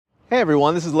Hey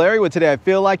everyone, this is Larry with Today I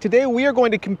Feel Like. Today we are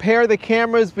going to compare the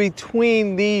cameras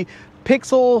between the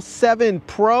Pixel 7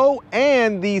 Pro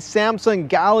and the Samsung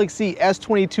Galaxy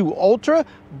S22 Ultra.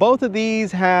 Both of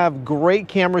these have great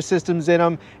camera systems in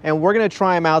them, and we're going to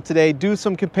try them out today, do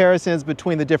some comparisons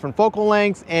between the different focal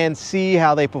lengths and see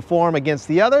how they perform against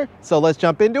the other. So let's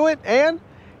jump into it, and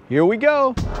here we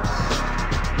go.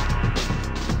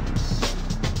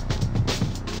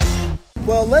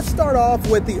 Well, let's start off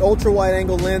with the ultra wide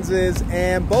angle lenses,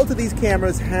 and both of these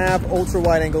cameras have ultra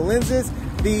wide angle lenses.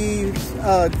 The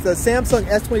Samsung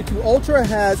S22 Ultra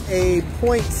has a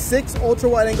 0.6 ultra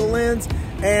wide angle lens,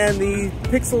 and the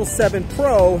Pixel 7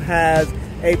 Pro has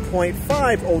a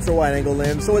 0.5 ultra wide angle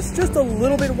lens. So it's just a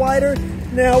little bit wider.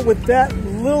 Now with that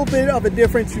little bit of a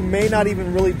difference, you may not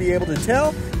even really be able to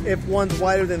tell if one's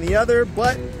wider than the other,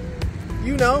 but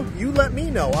you know, you let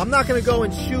me know. I'm not going to go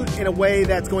and shoot in a way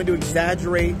that's going to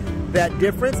exaggerate that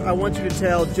difference. I want you to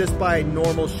tell just by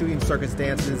normal shooting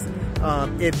circumstances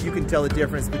if you can tell the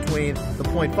difference between the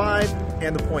 0.5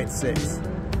 and the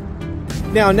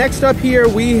 0.6. Now next up here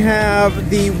we have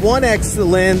the 1X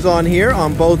lens on here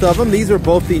on both of them. These are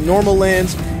both the normal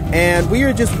lens, and we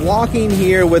are just walking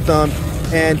here with them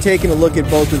and taking a look at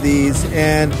both of these,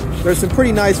 and there's some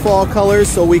pretty nice fall colors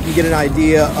so we can get an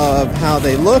idea of how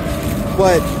they look.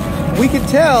 But we can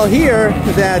tell here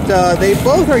that they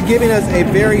both are giving us a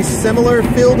very similar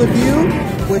field of view,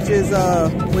 which is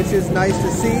nice to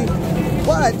see.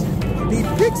 But the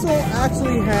Pixel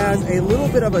actually has a little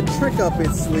bit of a trick up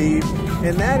its sleeve,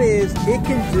 and that is it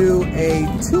can do a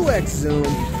 2x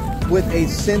zoom with a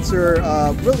sensor,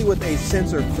 really with a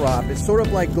sensor crop. It's sort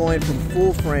of like going from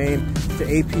full frame to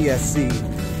APS-C,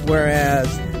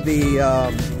 whereas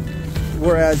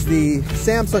the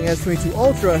Samsung S22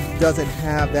 Ultra doesn't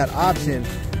have that option.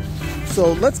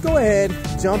 So let's go ahead,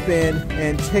 jump in,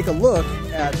 and take a look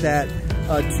at that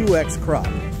 2x crop.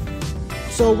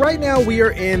 So right now we are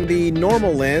in the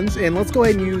normal lens, and let's go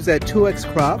ahead and use that 2x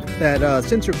crop, that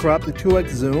sensor crop, the 2x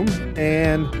zoom,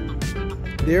 and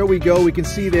there we go. We can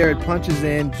see there it punches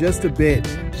in just a bit.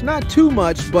 It's not too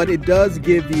much, but it does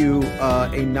give you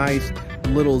a nice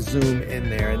little zoom in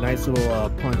there, a nice little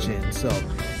punch in. So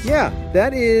yeah,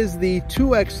 that is the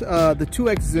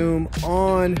 2x zoom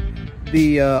on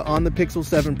the Pixel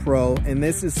 7 Pro, and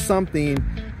this is something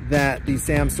that the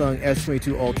Samsung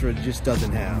S22 Ultra just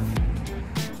doesn't have.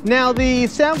 Now the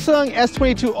Samsung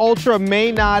S22 Ultra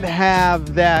may not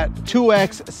have that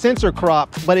 2x sensor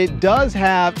crop, but it does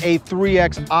have a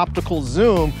 3x optical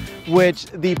zoom, which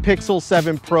the Pixel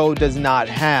 7 Pro does not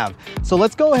have. So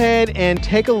let's go ahead and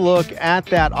take a look at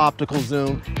that optical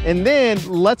zoom, and then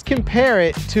let's compare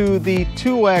it to the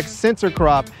 2x sensor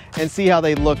crop and see how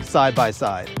they look side by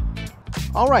side.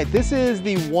 All right, this is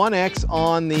the 1X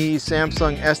on the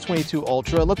Samsung S22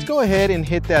 Ultra. Let's go ahead and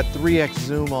hit that 3x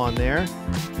zoom on there.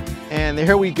 And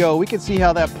there we go. We can see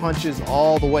how that punches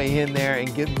all the way in there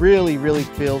and really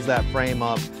fills that frame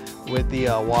up with the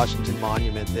Washington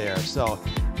Monument there. So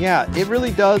yeah, it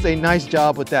really does a nice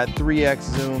job with that 3x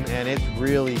zoom, and it's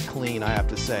really clean, I have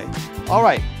to say. All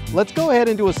right, let's go ahead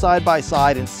and do a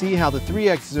side-by-side and see how the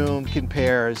 3x zoom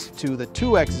compares to the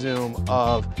 2x zoom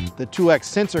of the 2x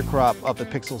sensor crop of the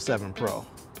Pixel 7 Pro.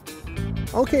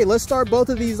 Okay, let's start both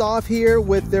of these off here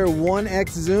with their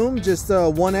 1x zoom, just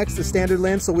 1x, the standard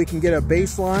lens, so we can get a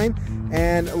baseline.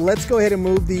 And let's go ahead and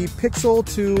move the Pixel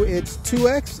to its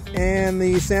 2x and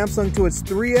the Samsung to its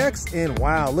 3x. And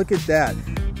wow, look at that.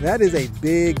 That is a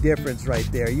big difference right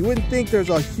there. You wouldn't think there's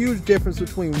a huge difference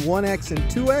between 1x and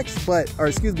 2x, but, or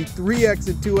excuse me, 3x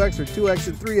and 2x or 2x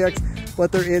and 3x,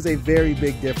 but there is a very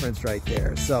big difference right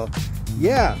there. So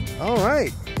yeah, all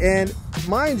right. And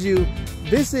mind you,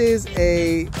 this is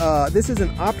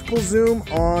an optical zoom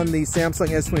on the Samsung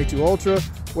S22 Ultra,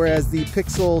 whereas the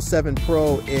Pixel 7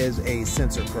 Pro is a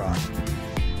sensor crop.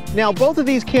 Now both of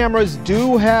these cameras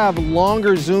do have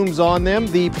longer zooms on them.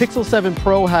 The Pixel 7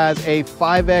 Pro has a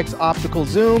 5x optical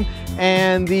zoom,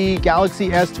 and the Galaxy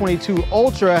S22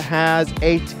 Ultra has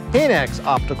a 10x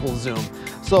optical zoom.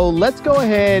 So let's go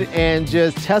ahead and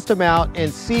just test them out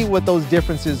and see what those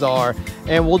differences are.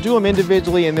 And we'll do them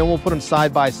individually, and then we'll put them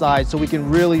side by side so we can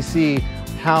really see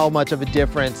how much of a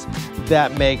difference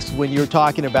that makes when you're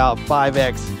talking about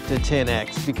 5x to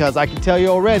 10x. Because I can tell you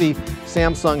already,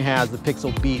 Samsung has the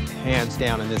Pixel beat hands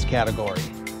down in this category.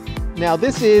 Now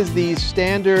this is the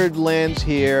standard lens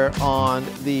here on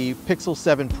the Pixel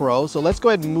 7 Pro. So let's go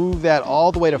ahead and move that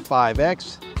all the way to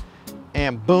 5x,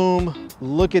 and boom,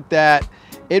 look at that.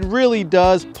 It really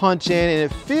does punch in, and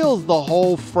it fills the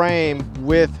whole frame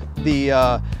with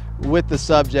the with the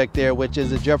subject there, which is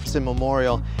the Jefferson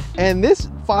Memorial. And this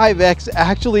 5X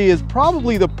actually is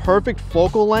probably the perfect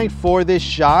focal length for this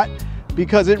shot,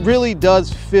 because it really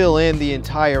does fill in the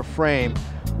entire frame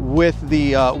with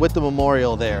the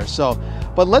memorial there. So,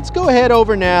 but let's go ahead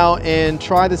over now and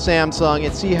try the Samsung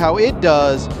and see how it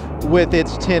does with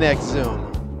its 10X zoom.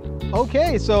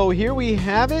 Okay, so here we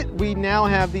have it. We now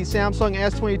have the Samsung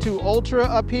S22 Ultra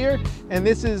up here, and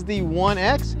this is the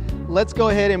 1X. Let's go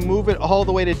ahead and move it all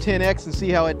the way to 10X and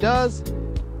see how it does.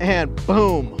 And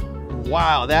boom.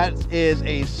 Wow, that is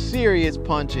a serious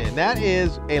punch in. That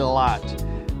is a lot.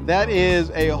 That is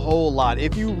a whole lot.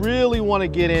 If you really want to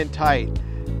get in tight,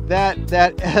 that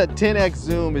 10X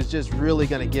zoom is just really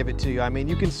going to give it to you. I mean,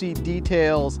 you can see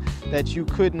details that you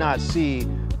could not see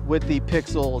with the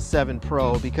Pixel 7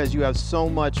 Pro, because you have so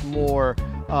much more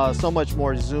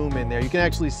zoom in there. You can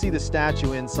actually see the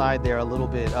statue inside there a little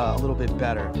bit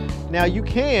better. Now you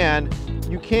can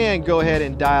go ahead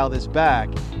and dial this back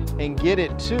and get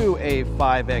it to a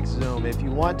 5X zoom if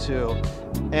you want to,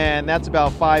 and that's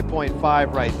about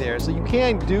 5.5 right there. So you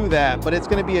can do that, but it's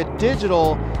going to be a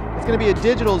digital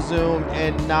zoom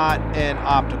and not an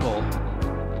optical.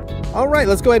 All right,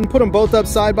 let's go ahead and put them both up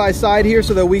side by side here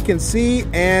so that we can see.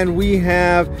 And we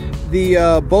have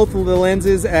the both of the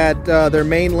lenses at their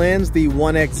main lens, the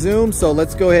 1X zoom. So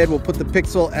let's go ahead, we'll put the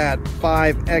Pixel at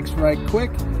 5X right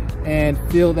quick and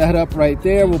fill that up right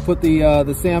there. We'll put the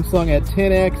Samsung at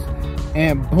 10X,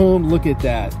 and boom, look at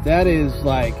that. That is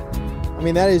like, I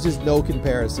mean, that is just no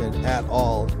comparison at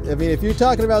all. I mean, if you're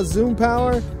talking about zoom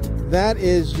power, that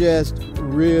is just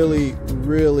really,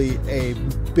 really a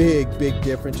big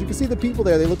difference. You can see the people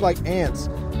there, they look like ants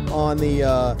on the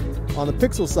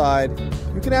Pixel side.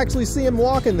 You can actually see them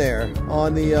walking there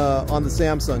on the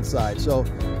Samsung side. So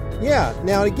yeah,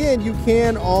 now again, you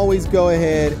can always go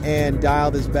ahead and dial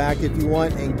this back if you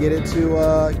want and get it to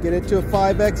a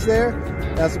 5X there.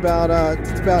 That's about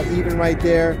it's about even right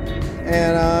there.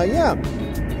 And yeah,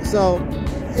 so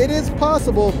it is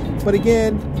possible, but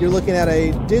again, you're looking at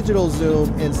a digital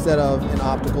zoom instead of an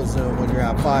optical zoom when you're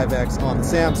at 5X on the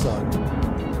Samsung.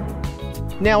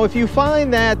 Now, if you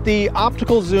find that the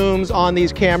optical zooms on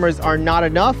these cameras are not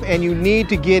enough and you need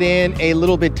to get in a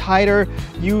little bit tighter,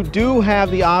 you do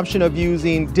have the option of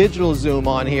using digital zoom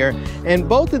on here, and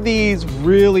both of these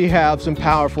really have some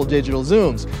powerful digital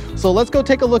zooms. So let's go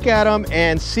take a look at them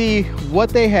and see what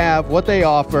they have, what they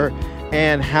offer,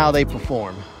 and how they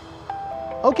perform.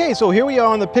 Okay, so here we are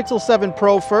on the Pixel 7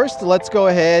 Pro first. Let's go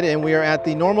ahead, and we are at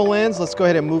the normal lens. Let's go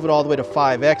ahead and move it all the way to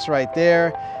 5X right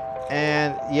there.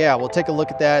 And yeah, we'll take a look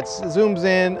at that. It zooms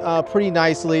in pretty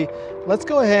nicely. Let's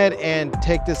go ahead and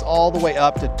take this all the way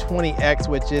up to 20X,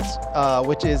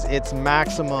 which is its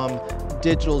maximum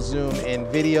digital zoom in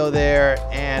video there.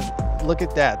 And look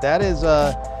at that.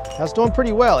 That's doing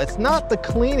pretty well. It's not the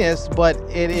cleanest, but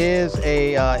it is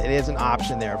an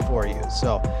option there for you.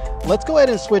 So let's go ahead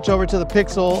and switch over to the to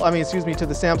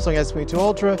the Samsung S22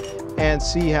 Ultra and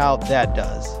see how that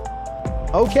does.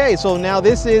 Okay, so now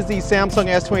this is the Samsung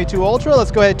S22 Ultra.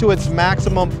 Let's go ahead to its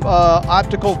maximum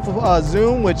optical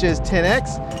zoom, which is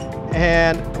 10X.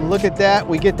 And look at that,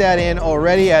 we get that in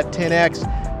already at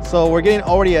 10X. So we're getting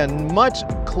already a much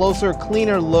closer,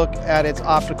 cleaner look at its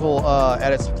optical,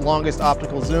 at its longest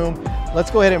optical zoom.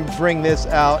 Let's go ahead and bring this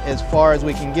out as far as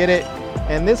we can get it.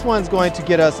 And this one's going to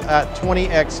get us at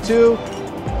 20X too.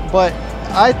 But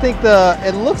I think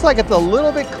it looks like it's a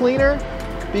little bit cleaner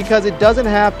because it doesn't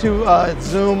have to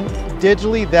zoom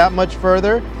digitally that much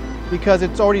further because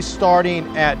it's already starting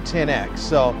at 10X.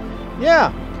 So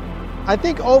yeah, I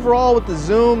think overall with the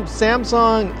zoom,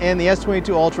 Samsung and the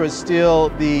S22 Ultra is still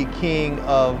the king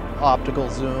of optical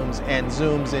zooms and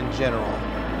zooms in general.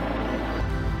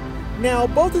 Now,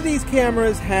 both of these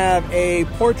cameras have a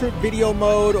portrait video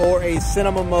mode or a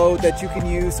cinema mode that you can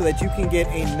use so that you can get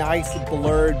a nice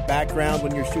blurred background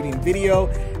when you're shooting video.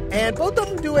 And both of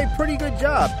them do a pretty good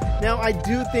job. Now, I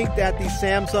do think that the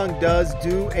Samsung does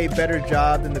do a better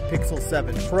job than the Pixel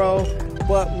 7 Pro.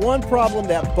 But one problem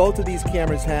that both of these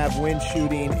cameras have when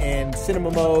shooting in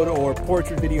cinema mode or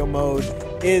portrait video mode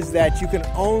is that you can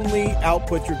only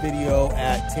output your video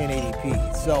at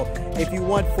 1080p. So if you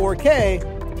want 4K,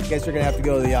 I guess you're gonna have to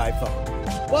go to the iPhone.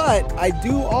 But I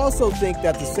do also think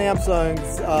that the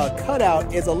Samsung's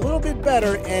cutout is a little bit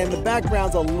better and the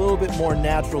background's a little bit more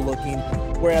natural looking,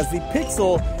 whereas the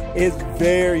Pixel is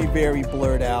very, very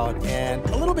blurred out and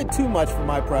a little bit too much for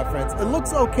my preference. It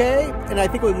looks okay, and I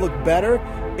think it would look better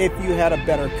if you had a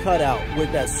better cutout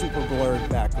with that super blurred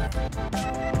background.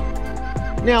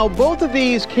 Now, both of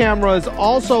these cameras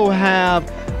also have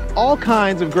all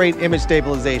kinds of great image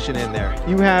stabilization in there.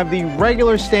 You have the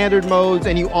regular standard modes,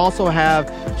 and you also have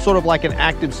sort of like an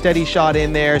active steady shot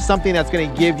in there, something that's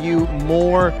going to give you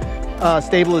more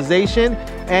stabilization.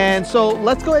 And so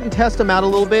let's go ahead and test them out a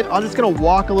little bit. I'm just going to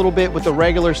walk a little bit with the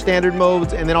regular standard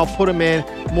modes, and then I'll put them in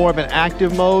more of an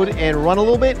active mode and run a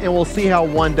little bit, and we'll see how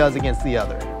one does against the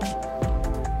other.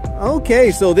 Okay,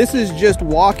 so this is just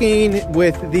walking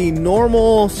with the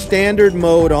normal standard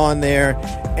mode on there,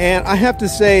 and I have to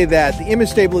say that the image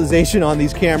stabilization on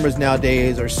these cameras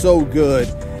nowadays are so good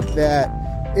that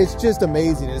it's just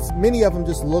amazing. Many of them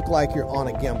just look like you're on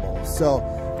a gimbal. So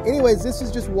anyways, this is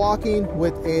just walking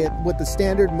with the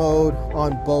standard mode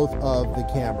on both of the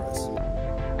cameras.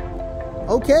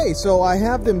 Okay, so I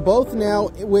have them both now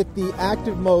with the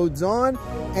active modes on,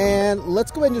 and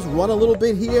let's go ahead and just run a little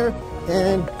bit here.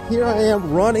 And here I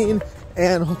am running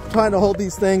and trying to hold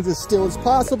these things as still as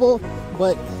possible,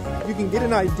 but you can get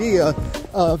an idea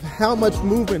of how much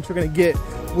movement you're going to get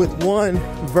with one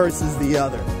versus the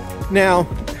other. Now,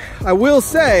 I will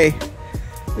say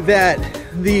that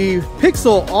the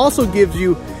Pixel also gives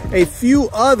you a few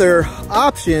other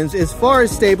options as far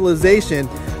as stabilization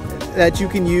that you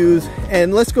can use,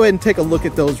 and let's go ahead and take a look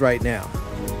at those right now.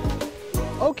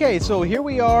 Okay, so here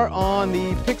we are on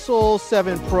the Pixel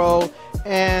 7 Pro,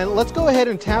 and let's go ahead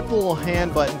and tap the little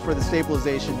hand button for the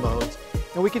stabilization modes.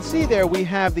 And we can see there we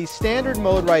have the standard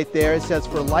mode right there. It says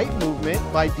for light movement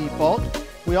by default.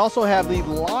 We also have the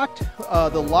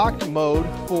locked mode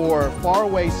for far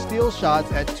away still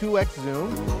shots at 2x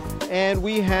zoom. And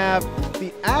we have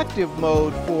the active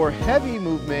mode for heavy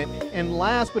movement. And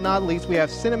last but not least, we have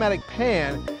cinematic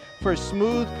pan for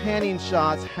smooth panning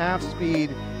shots, half speed,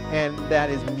 and that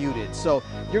is muted. So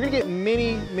you're gonna get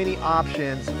many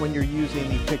options when you're using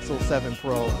the Pixel 7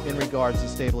 Pro in regards to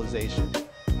stabilization.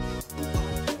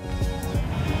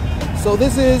 So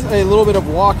this is a little bit of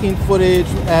walking footage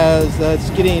as it's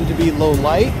getting to be low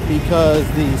light because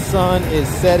the sun is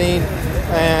setting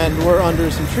and we're under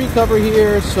some tree cover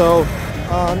here. So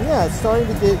yeah, it's starting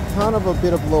to get kind of a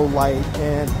bit of low light,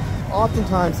 and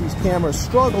oftentimes these cameras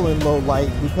struggle in low light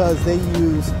because they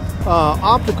use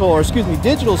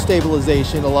digital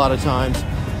stabilization a lot of times,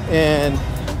 and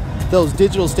those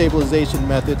digital stabilization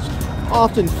methods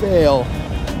often fail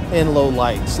in low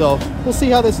light. So we'll see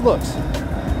how this looks.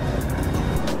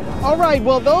 All right,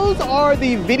 well, those are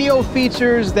the video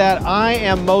features that I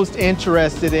am most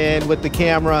interested in with the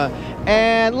camera.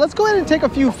 And let's go ahead and take a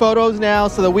few photos now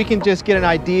so that we can just get an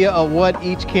idea of what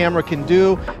each camera can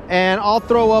do. And I'll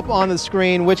throw up on the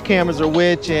screen which cameras are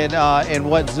which and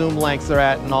what zoom lengths they're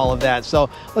at and all of that. So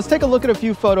let's take a look at a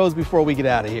few photos before we get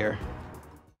out of here.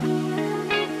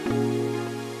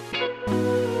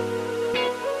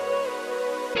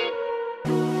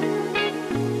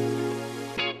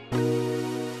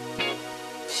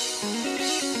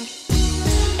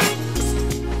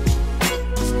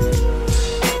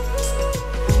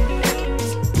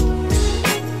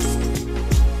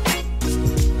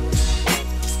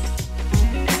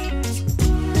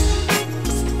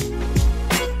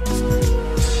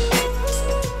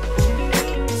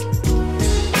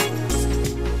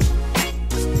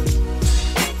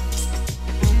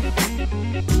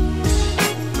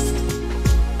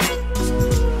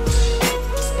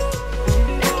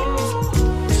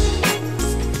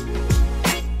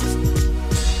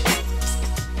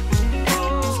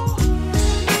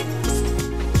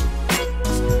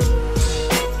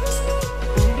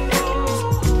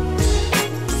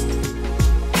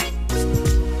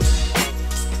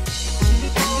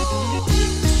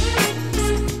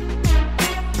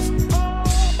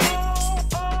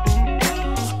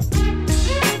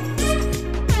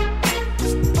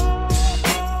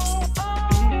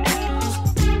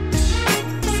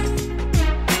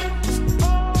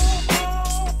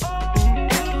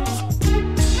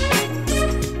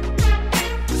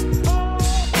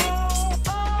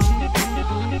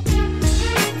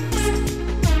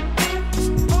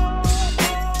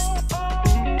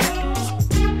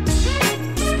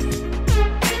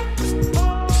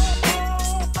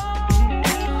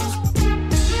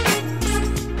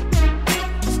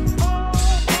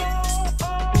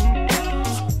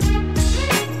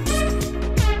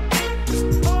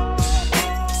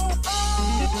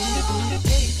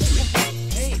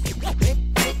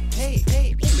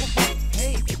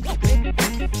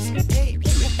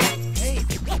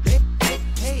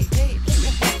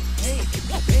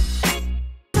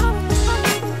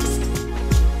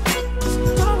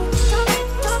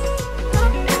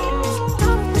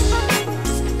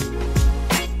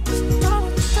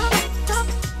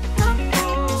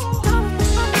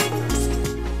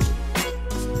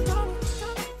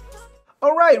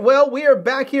 right, well, we are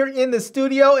back here in the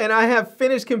studio and I have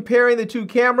finished comparing the two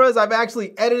cameras. I've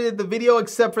actually edited the video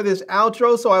except for this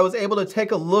outro, so I was able to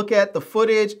take a look at the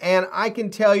footage, and I can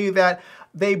tell you that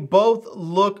they both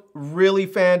look really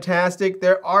fantastic.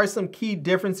 There are some key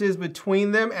differences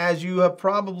between them, as you have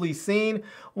probably seen.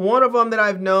 One of them that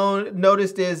I've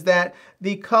noticed is that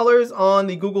the colors on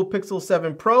the Google Pixel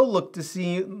 7 Pro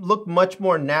look much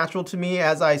more natural to me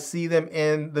as I see them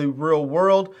in the real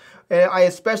world. And I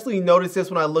especially notice this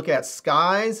when I look at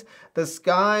skies. The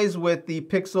skies with the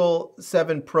Pixel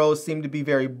 7 Pro seem to be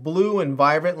very blue and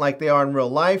vibrant like they are in real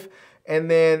life. And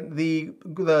then the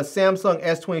Samsung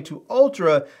S22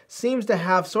 Ultra seems to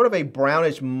have sort of a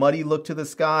brownish, muddy look to the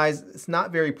skies. It's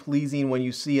not very pleasing when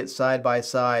you see it side by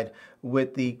side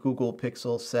with the Google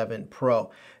Pixel 7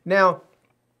 Pro. Now,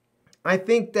 I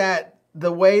think that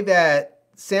the way that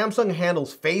Samsung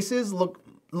handles faces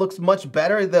looks much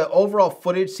better. The overall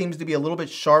footage seems to be a little bit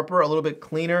sharper, a little bit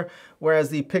cleaner, whereas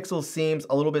the Pixel seems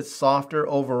a little bit softer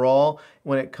overall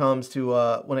when it comes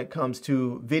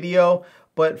to video.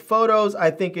 But photos, I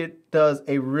think it does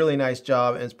a really nice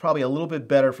job, and it's probably a little bit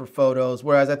better for photos,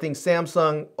 whereas I think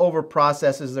Samsung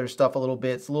over-processes their stuff a little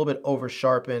bit. It's a little bit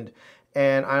over-sharpened,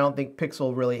 and I don't think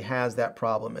Pixel really has that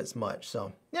problem as much.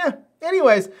 So, yeah.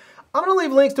 Anyways, I'm going to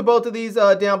leave links to both of these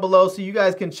down below so you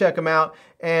guys can check them out.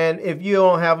 And if you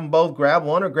don't have them both, grab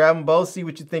one or grab them both, see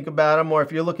what you think about them. Or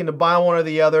if you're looking to buy one or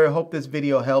the other, I hope this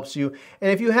video helps you.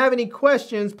 And if you have any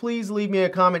questions, please leave me a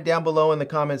comment down below in the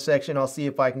comment section. I'll see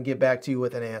if I can get back to you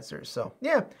with an answer. So,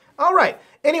 yeah. All right.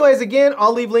 Anyways, again,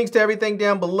 I'll leave links to everything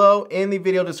down below in the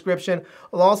video description.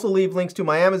 I'll also leave links to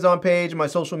my Amazon page and my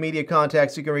social media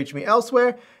contacts so you can reach me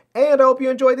elsewhere. And I hope you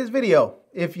enjoyed this video.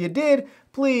 If you did,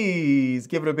 please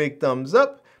give it a big thumbs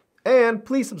up, and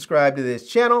please subscribe to this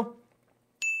channel,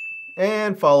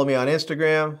 and follow me on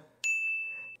Instagram.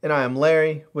 And I am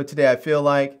Larry with Today I Feel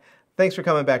Like. Thanks for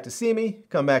coming back to see me.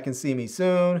 Come back and see me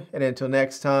soon. And until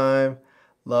next time,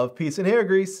 love, peace, and hair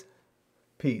grease.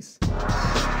 Peace.